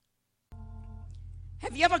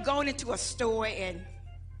Have you ever gone into a store and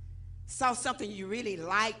saw something you really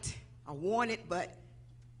liked or wanted, but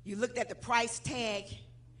you looked at the price tag,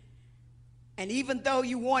 and even though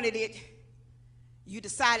you wanted it, you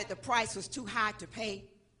decided the price was too high to pay?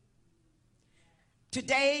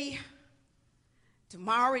 Today,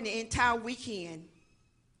 tomorrow, and the entire weekend,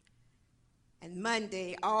 and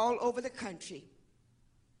Monday, all over the country,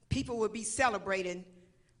 people will be celebrating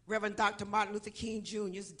Reverend Dr. Martin Luther King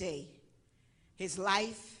Jr.'s day, his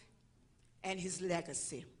life and his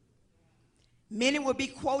legacy. Many will be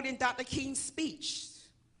quoting Dr. King's speech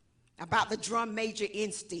about the drum major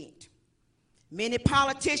instinct. Many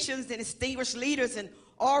politicians and distinguished leaders and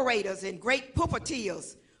orators and great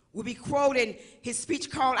pulpiteers will be quoting his speech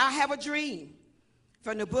called "I Have a Dream"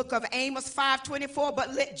 from the book of Amos 5:24,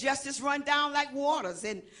 "But let justice run down like waters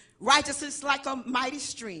and righteousness like a mighty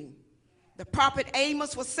stream." The prophet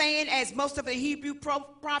Amos was saying, as most of the Hebrew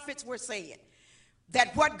prophets were saying,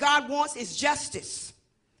 that what God wants is justice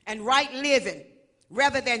and right living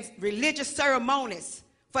rather than religious ceremonies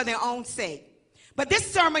for their own sake. But this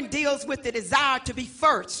sermon deals with the desire to be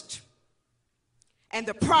first and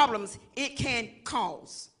the problems it can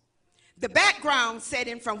cause. The background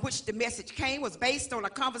setting from which the message came was based on a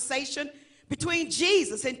conversation between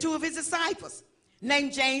Jesus and two of his disciples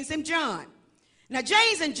named James and John. Now,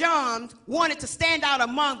 James and John wanted to stand out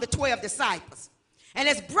among the 12 disciples. And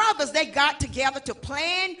as brothers, they got together to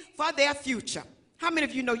plan for their future. How many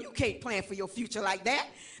of you know you can't plan for your future like that?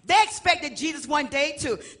 They expected Jesus one day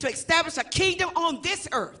to establish a kingdom on this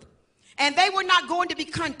earth. And they were not going to be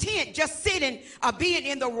content just sitting or being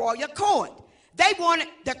in the royal court. They wanted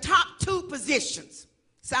the top two positions.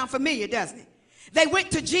 Sound familiar, doesn't it? They went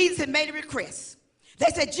to Jesus and made a request.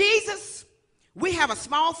 They said, "Jesus, we have a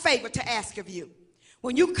small favor to ask of you.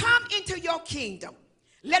 When you come into your kingdom,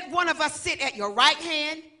 let one of us sit at your right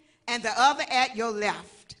hand and the other at your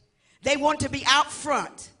left." They want to be out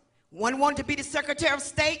front. One wanted to be the Secretary of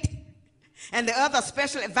State and the other a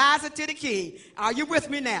special advisor to the king. Are you with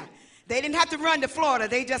me now? They didn't have to run to Florida.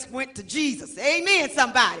 They just went to Jesus. Amen,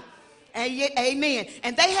 somebody. Amen.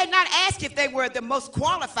 And they had not asked if they were the most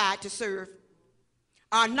qualified to serve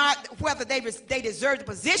or not, whether they deserved the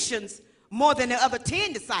positions more than the other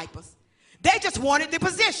 10 disciples. They just wanted the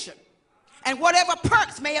position and whatever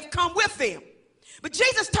perks may have come with them. But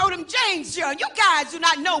Jesus told him, "James, John, you guys do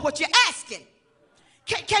not know what you're asking.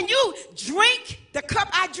 Can you drink the cup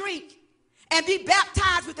I drink and be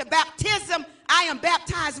baptized with the baptism I am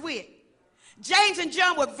baptized with?" James and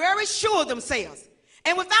John were very sure of themselves.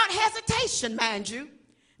 And without hesitation, mind you,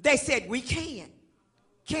 they said, "We can."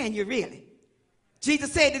 Can you really?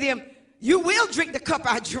 Jesus said to them, "You will drink the cup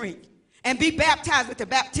I drink and be baptized with the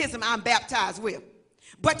baptism I'm baptized with.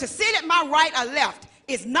 But to sit at my right or left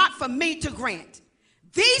is not for me to grant.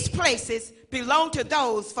 These places belong to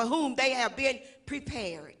those for whom they have been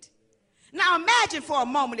prepared." Now imagine for a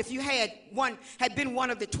moment if you had been one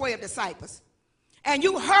of the 12 disciples and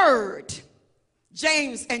you heard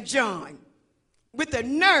James and John with the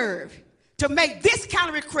nerve to make this kind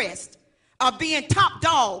of request of being top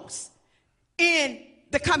dogs in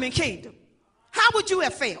the coming kingdom. How would you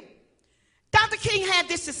have felt? Dr. King had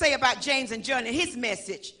this to say about James and John in his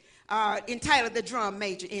message entitled "The Drum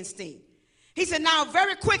Major Instinct." He said, "Now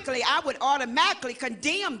very quickly I would automatically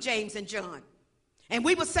condemn James and John, and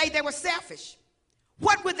we would say they were selfish.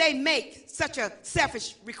 What would they make such a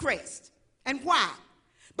selfish request, and why?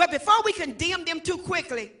 But before we condemn them too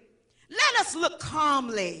quickly, let us look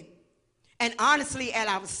calmly and honestly at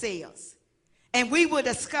ourselves, and we will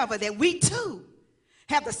discover that we too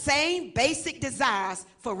have the same basic desires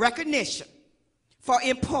for recognition, for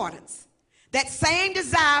importance, that same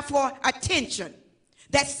desire for attention,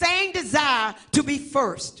 that same desire to be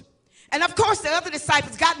first." And of course, the other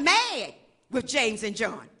disciples got mad with James and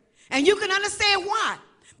John. And you can understand why.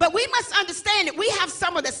 But we must understand that we have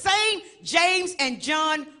some of the same James and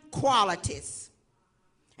John qualities.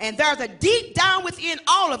 And there's a deep down within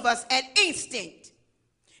all of us an instinct.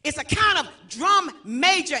 It's a kind of drum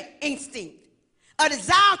major instinct. A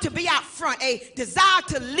desire to be out front, a desire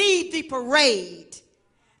to lead the parade,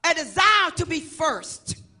 a desire to be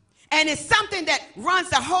first. And it's something that runs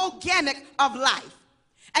the whole gamut of life.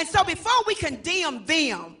 And so before we condemn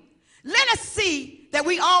them, let us see that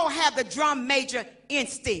we all have the drum major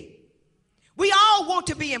instinct. We all want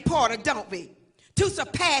to be important, don't we? To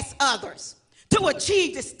surpass others, to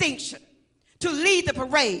achieve distinction, to lead the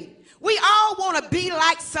parade. We all want to be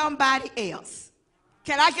like somebody else.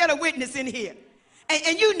 Can I get a witness in here?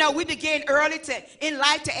 And you know, we begin early in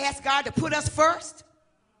life to ask God to put us first.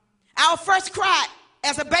 Our first cry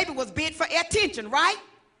as a baby was bid for attention, right?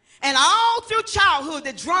 And all through childhood,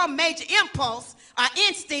 the drum major impulse our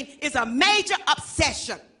instinct is a major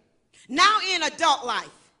obsession. Now in adult life,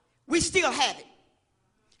 we still have it.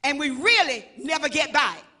 And we really never get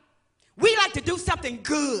by it. We like to do something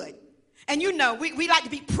good. And you know, we like to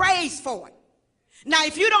be praised for it. Now,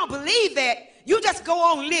 if you don't believe that, you just go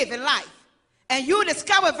on living life. And you'll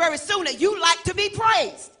discover very soon that you like to be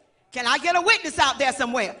praised. Can I get a witness out there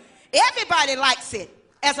somewhere? Everybody likes it,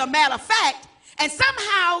 as a matter of fact. And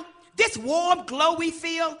somehow, this warm glow we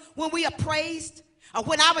feel when we are praised, or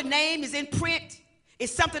when our name is in print,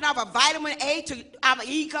 is something of a vitamin A to our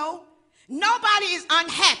ego. Nobody is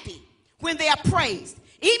unhappy when they are praised.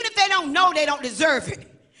 Even if they don't know they don't deserve it.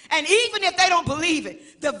 And even if they don't believe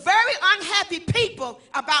it. The very unhappy people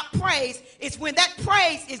about praise is when that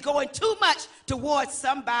praise is going too much towards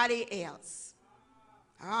somebody else.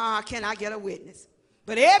 Can I get a witness?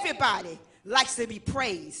 But everybody likes to be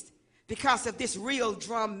praised because of this real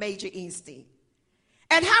drum major instinct.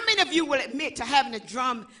 And how many of you will admit to having a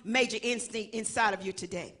drum major instinct inside of you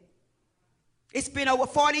today? It's been over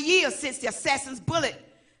 40 years since the assassin's bullet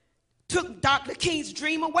took Dr. King's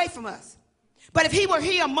dream away from us. But if he were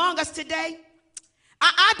here among us today,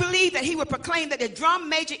 I believe that he would proclaim that the drum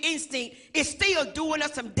major instinct is still doing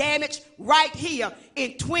us some damage right here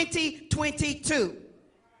in 2022.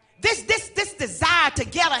 This desire to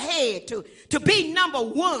get ahead, to be number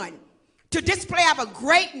one, to display our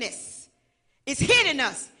greatness is hitting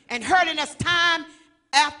us and hurting us time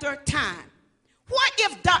after time. What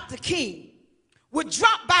if Dr. King would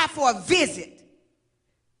drop by for a visit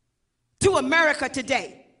to America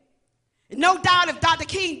today? No doubt if Dr.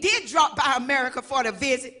 King did drop by America for the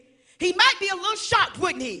visit, he might be a little shocked,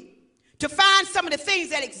 wouldn't he, to find some of the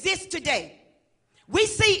things that exist today. We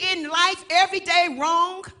see in life every day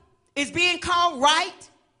wrong is being called right,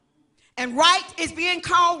 and right is being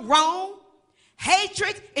called wrong.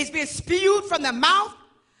 Hatred is being spewed from the mouth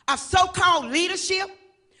of so-called leadership.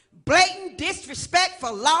 Blatant disrespect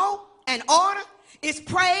for law and order is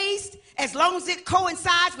praised as long as it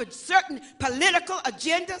coincides with certain political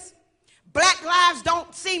agendas. Black lives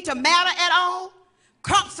don't seem to matter at all.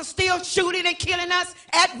 Cops are still shooting and killing us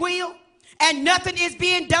at will, and nothing is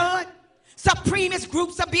being done. Supremacist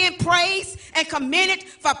groups are being praised and commended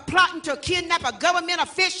for plotting to kidnap a government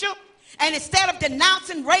official, and instead of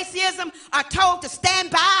denouncing racism, are told to stand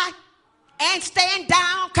by and stand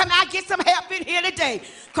down. Come on, get some help in here today.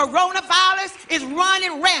 Coronavirus is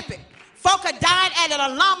running rampant. Folk are dying at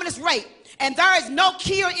an alarming rate, and there is no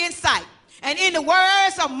cure in sight. And in the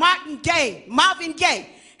words of Marvin Gaye,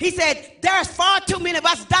 he said, there's far too many of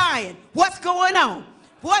us dying. What's going on?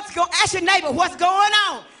 Ask your neighbor, what's going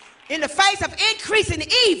on? In the face of increasing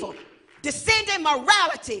evil, descending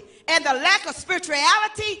morality, and the lack of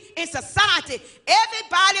spirituality in society,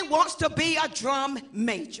 everybody wants to be a drum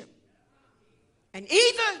major. And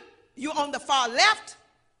either you're on the far left,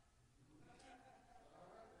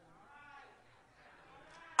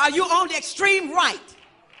 or you're on the extreme right.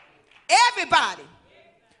 Everybody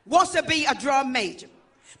wants to be a drum major.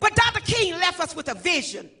 But Dr. King left us with a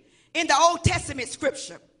vision in the Old Testament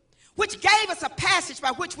scripture, which gave us a passage by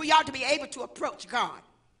which we ought to be able to approach God.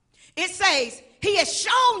 It says, he has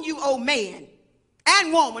shown you, O man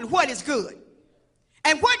and woman, what is good.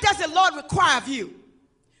 And what does the Lord require of you?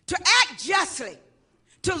 To act justly,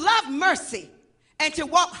 to love mercy, and to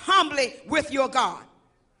walk humbly with your God.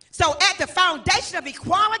 So at the foundation of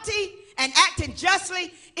equality and acting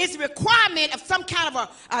justly is a requirement of some kind of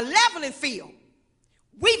a leveling field.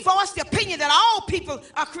 We voice the opinion that all people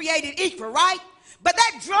are created equal, right? But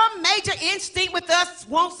that drum major instinct with us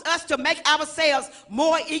wants us to make ourselves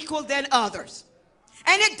more equal than others.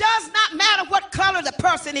 And it does not matter what color the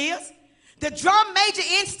person is. The drum major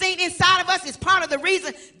instinct inside of us is part of the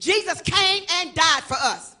reason Jesus came and died for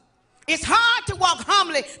us. It's hard to walk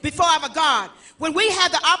humbly before our God when we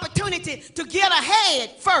have the opportunity to get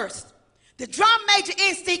ahead first. The drum major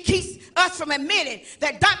instinct keeps us from admitting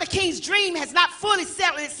that Dr. King's dream has not fully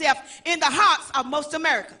settled itself in the hearts of most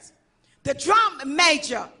Americans. The drum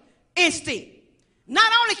major instinct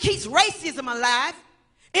not only keeps racism alive,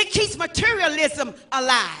 it keeps materialism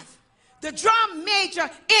alive. The drum major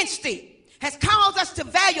instinct has caused us to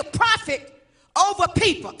value profit over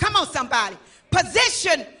people. Come on, somebody.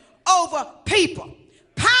 Position over people.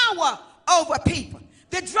 Power over people.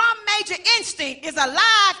 The drum major instinct is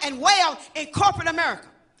alive and well in corporate America.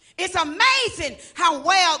 It's amazing how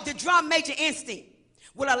well the drum major instinct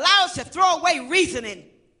will allow us to throw away reasoning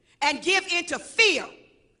and give into fear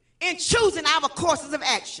in choosing our courses of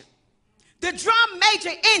action. The drum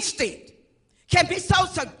major instinct can be so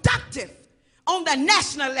seductive on the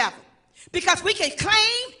national level because we can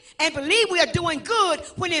claim and believe we are doing good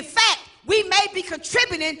when in fact we may be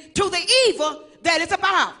contributing to the evil that is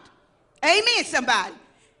about. Amen, somebody.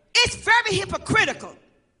 It's very hypocritical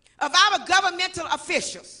of our governmental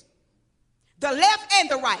officials, the left and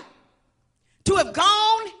the right, to have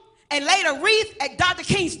gone and laid a wreath at Dr.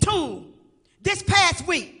 King's tomb this past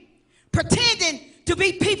week, pretending to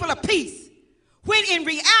be people of peace, when in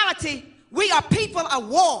reality, we are people of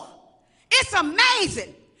war. It's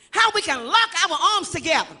amazing how we can lock our arms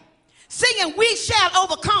together, singing "We Shall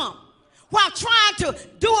Overcome," while trying to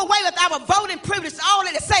do away with our voting privilege all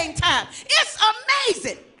at the same time. It's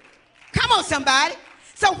amazing. Come on, somebody.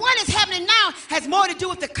 So what is happening now has more to do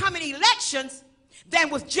with the coming elections than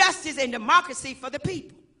with justice and democracy for the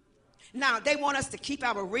people. Now, they want us to keep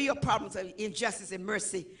our real problems of injustice and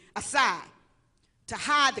mercy aside, to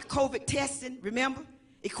hide the COVID testing, remember?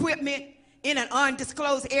 Equipment in an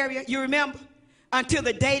undisclosed area, you remember? Until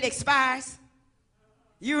the date expires.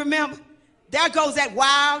 You remember? There goes that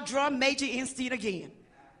wild drum major instinct again.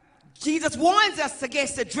 Jesus warns us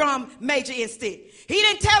against the drum major instinct. He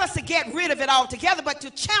didn't tell us to get rid of it altogether, but to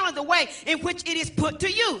challenge the way in which it is put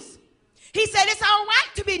to use. He said it's all right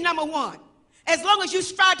to be number one, as long as you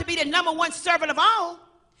strive to be the number one servant of all.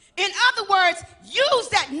 In other words, use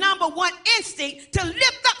that number one instinct to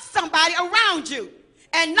lift up somebody around you,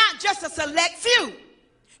 and not just a select few.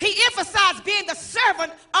 He emphasized being the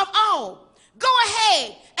servant of all. Go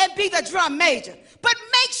ahead and be the drum major, but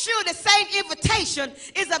make sure the same invitation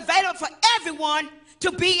is available for everyone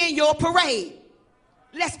to be in your parade.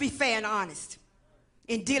 Let's be fair and honest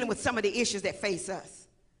in dealing with some of the issues that face us.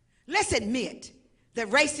 Let's admit that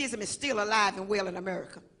racism is still alive and well in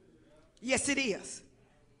America. Yes, it is.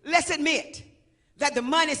 Let's admit that the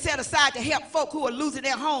money set aside to help folk who are losing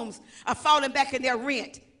their homes or falling back in their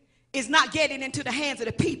rent is not getting into the hands of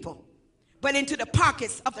the people, but into the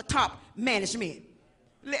pockets of the top management.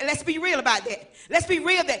 Let's be real about that. Let's be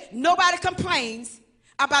real that nobody complains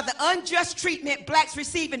about the unjust treatment blacks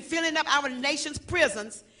receive in filling up our nation's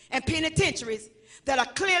prisons and penitentiaries that are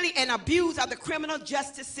clearly an abuse of the criminal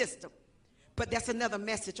justice system. But that's another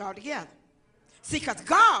message altogether. See, because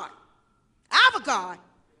God, our God,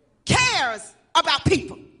 cares about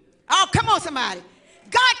people. Oh, come on, somebody.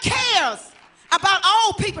 God cares about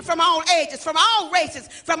all people from all ages, from all races,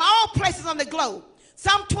 from all places on the globe.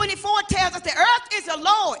 Psalm 24 tells us the earth is the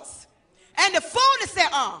Lord's and the fullness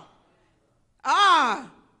thereof.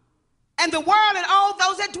 And the world and all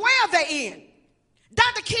those that dwell therein.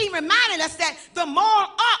 Dr. King reminded us that the moral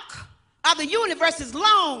arc of the universe is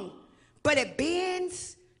long, but it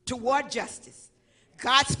bends toward justice.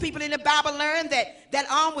 God's people in the Bible learned that that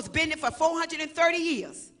arm was bending for 430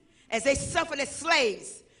 years as they suffered as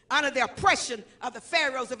slaves under the oppression of the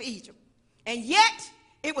pharaohs of Egypt. And yet,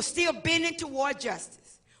 it was still bending toward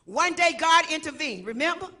justice. One day, God intervened,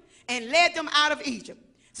 remember, and led them out of Egypt.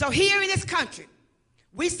 So here in this country,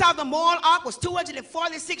 we saw the moral arc was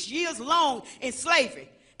 246 years long in slavery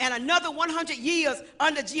and another 100 years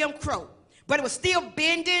under Jim Crow. But it was still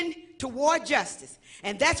bending toward justice.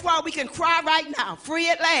 And that's why we can cry right now, free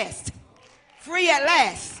at last. Free at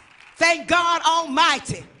last. Thank God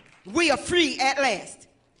Almighty, we are free at last.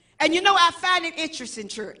 And you know, I find it interesting,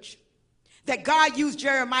 church, that God used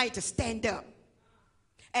Jeremiah to stand up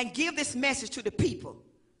and give this message to the people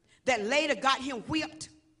that later got him whipped,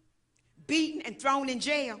 beaten, and thrown in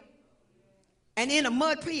jail, and in a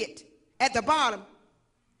mud pit at the bottom.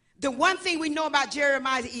 The one thing we know about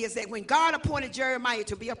Jeremiah is that when God appointed Jeremiah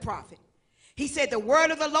to be a prophet, he said, the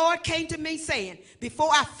word of the Lord came to me saying, before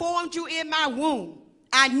I formed you in my womb,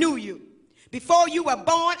 I knew you. Before you were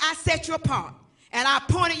born, I set you apart, and I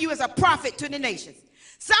appointed you as a prophet to the nations.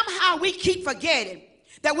 Somehow we keep forgetting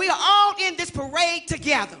that we are all in this parade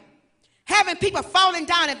together. Having people falling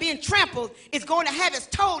down and being trampled is going to have its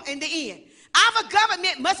toll in the end. Our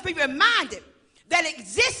government must be reminded that it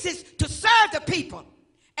exists to serve the people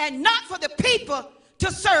and not for the people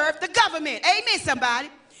to serve the government. Amen, somebody.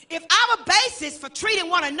 If our basis for treating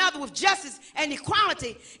one another with justice and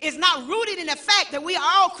equality is not rooted in the fact that we are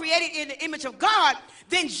all created in the image of God,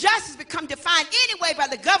 then justice becomes defined anyway by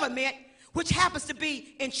the government, which happens to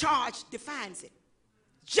be in charge, defines it.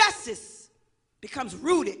 Justice becomes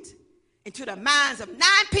rooted into the minds of 9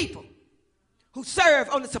 people who serve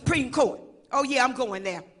on the Supreme Court. Oh yeah, I'm going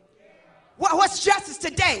there. What's justice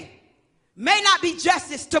today may not be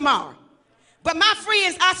justice tomorrow. But my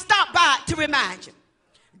friends, I stopped by to remind you,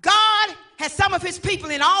 God has some of his people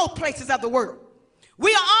in all places of the world.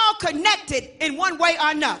 We are all connected in one way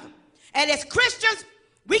or another. And as Christians,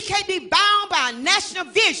 we can't be bound by a national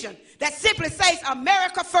vision that simply says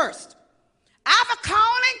America first. Our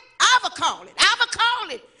calling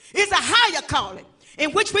is a higher calling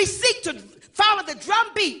in which we seek to follow the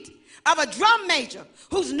drumbeat of a drum major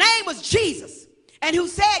whose name was Jesus and who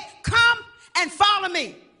said, come and follow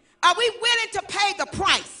me? Are we willing to pay the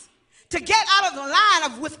price to get out of the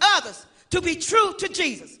line with others to be true to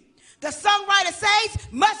Jesus? The songwriter says,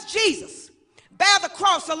 must Jesus bear the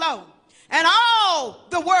cross alone and all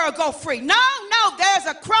the world go free? No, there's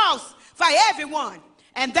a cross for everyone,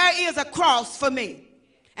 and there is a cross for me.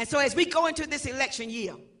 And so as we go into this election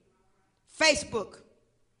year, Facebook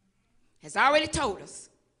has already told us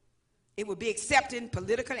it will be accepting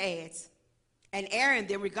political ads and airing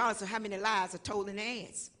them regardless of how many lies are told in the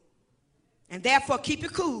ads. And therefore, keep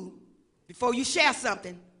it cool before you share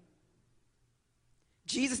something.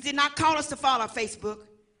 Jesus did not call us to follow Facebook.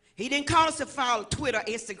 He didn't call us to follow Twitter,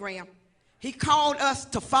 Instagram. He called us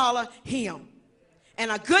to follow him.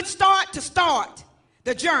 And a good start to start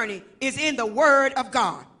the journey is in the Word of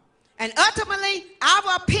God. And ultimately,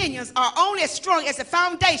 our opinions are only as strong as the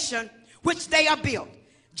foundation which they are built.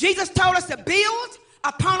 Jesus told us to build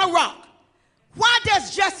upon a rock. Why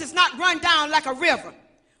does justice not run down like a river?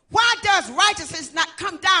 Why does righteousness not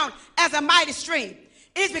come down as a mighty stream?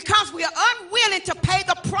 It is because we are unwilling to pay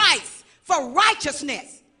the price for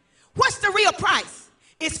righteousness. What's the real price?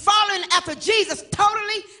 It's following after Jesus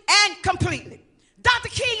totally and completely. Dr.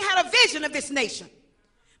 King had a vision of this nation,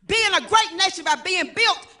 being a great nation by being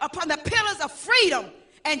built upon the pillars of freedom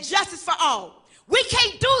and justice for all. We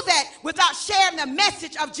can't do that without sharing the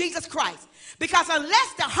message of Jesus Christ, because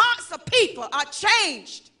unless the hearts of people are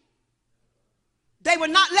changed, they will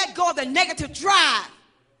not let go of the negative drive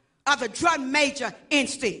of the drum major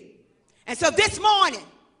instinct. And so this morning,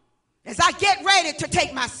 as I get ready to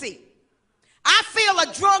take my seat, I feel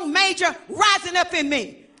a drum major rising up in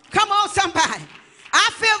me. Come on, somebody. I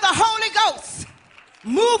feel the Holy Ghost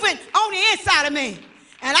moving on the inside of me.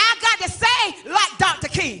 And I got to say, like Dr.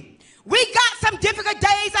 King, we got some difficult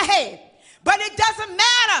days ahead, but it doesn't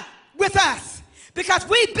matter with us because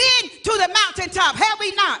we've been to the mountaintop, have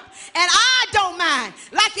we not? And I don't mind.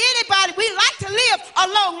 Like anybody, we like to live a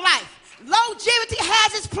long life. Longevity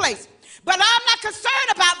has its place, but I'm not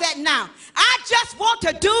concerned about that now. I just want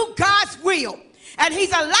to do God's will, and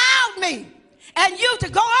he's allowed me and you to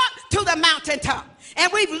go up to the mountaintop,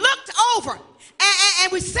 and we've looked over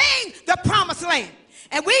and we've seen the promised land.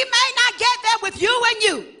 And we may not get there with you and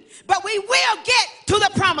you, but we will get to the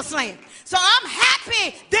promised land. So I'm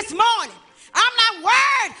happy this morning. I'm not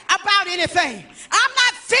worried about anything. I'm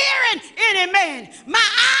not fearing any man. My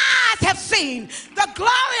eyes have seen the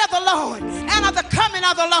glory of the Lord and of the coming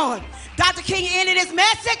of the Lord. Dr. King ended his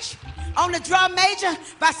message on the drum major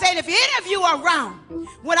by saying, if any of you are around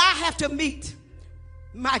when I have to meet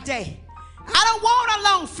my day, I don't want a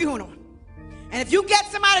long funeral. And if you get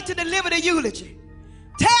somebody to deliver the eulogy,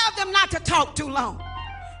 tell them not to talk too long.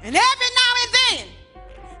 And every now and then,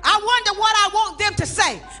 I wonder what I want them to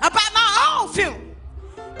say about my own funeral.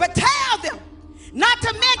 But tell them, not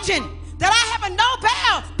to mention that I have a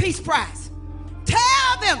Nobel Peace Prize.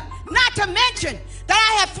 Tell them not to mention that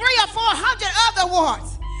I have 300 or 400 other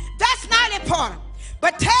awards. That's not important.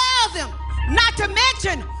 But tell them not to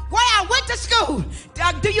mention where I went to school.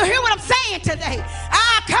 Do you hear what I'm saying today?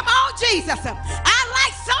 Come on, Jesus. I'd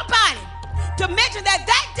like somebody to mention that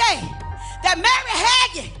day that Mary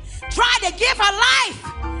Hagin tried to give her life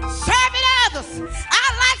serving others.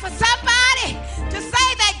 I'd like for somebody to say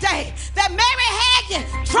that day that Mary Hagin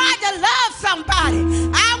tried to love somebody.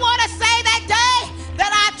 I want to say that day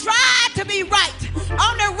that I tried to be right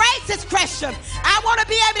on the racist question. I want to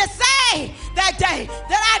be able to say that day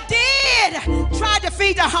that I did try to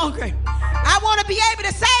feed the hungry. I want to be able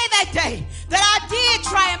to say that day that I did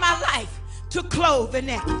try in my life to clothe the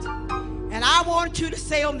naked. And I want you to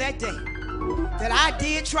say on that day that I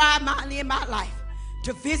did try mightily in my life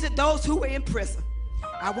to visit those who were in prison.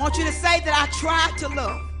 I want you to say that I tried to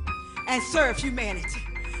love and serve humanity.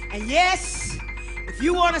 And yes, if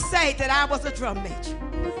you want to say that I was a drum major,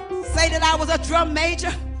 say that I was a drum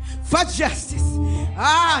major for justice.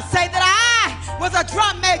 Say that I was a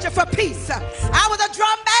drum major for peace. I was a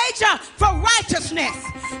drum major for righteousness.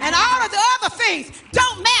 And all of the other things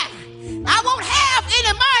don't matter. I won't have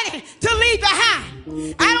any money to leave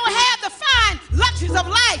behind. I don't have the fine luxuries of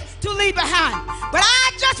life to leave behind. But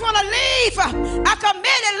I just want to leave a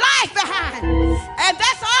committed life behind. And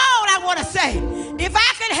that's all I want to say. If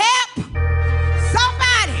I can help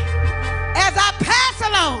somebody as I pass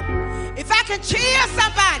along, if I can cheer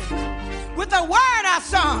somebody with the word I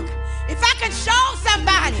sung, if I can show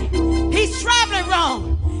somebody he's traveling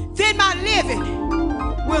wrong, then my living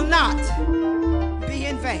will not be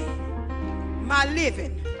in vain. My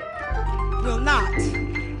living will not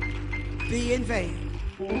be in vain.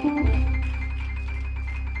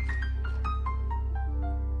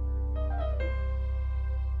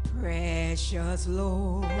 Precious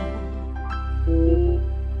Lord,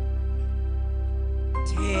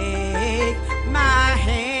 take my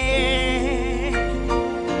hand,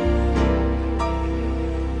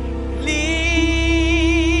 lead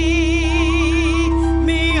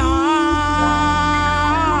me on,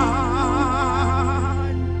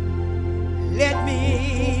 let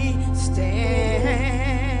me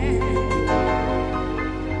stand.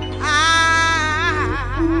 I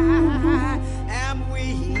am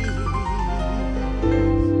weak,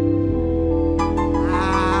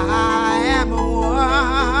 I am one,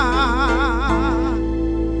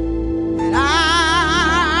 and I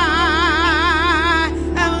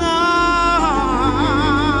am lost.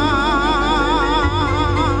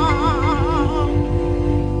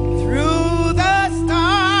 Through the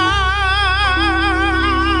stars,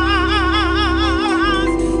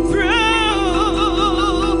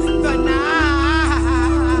 through the night,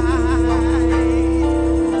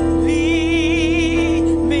 lead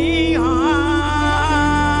me on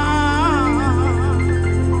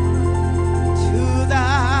to the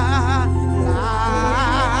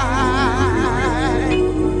light.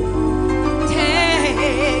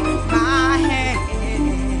 Take my hand,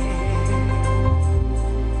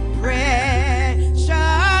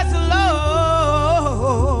 precious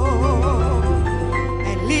Lord,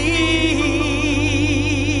 and lead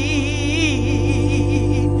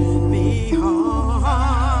me home.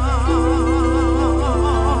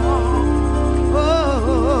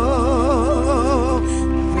 Oh,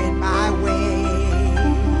 when my way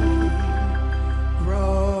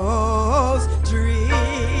grows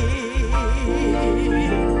dreary,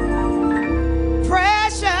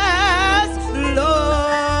 precious Lord,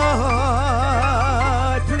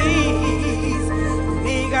 please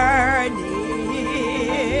linger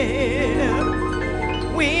near.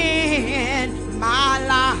 When my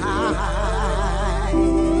life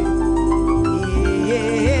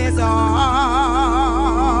is almost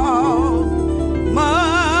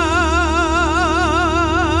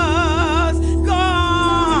gone,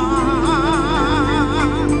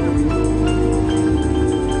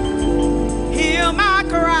 hear my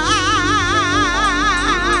cry,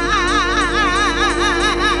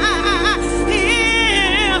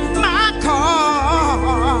 hear my call.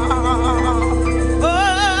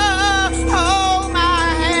 Oh, hold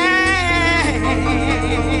my hand,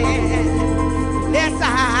 lest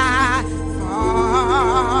I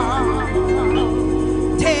fall.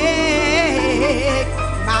 Take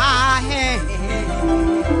my hand,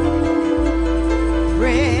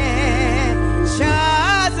 precious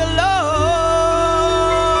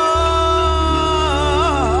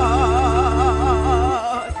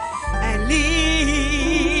Lord, and lead.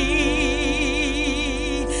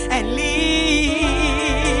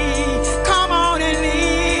 Come on and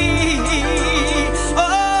lead.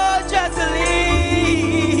 Oh, just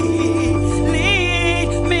lead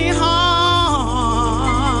me home.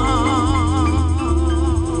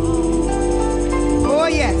 Oh,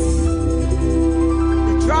 yes,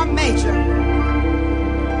 the drum major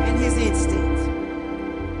and his instinct.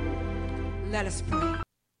 Let us pray.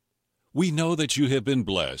 We know that you have been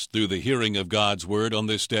blessed through the hearing of God's Word on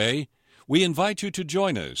this day. We invite you to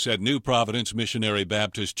join us at New Providence Missionary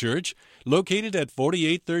Baptist Church, located at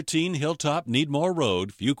 4813 Hilltop Needmore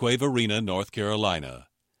Road, Fuquay Arena, North Carolina.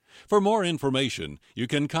 For more information, you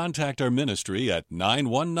can contact our ministry at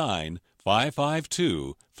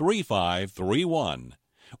 919-552-3531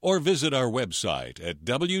 or visit our website at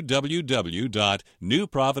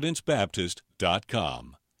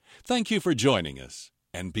www.newprovidencebaptist.com. Thank you for joining us,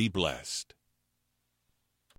 and be blessed.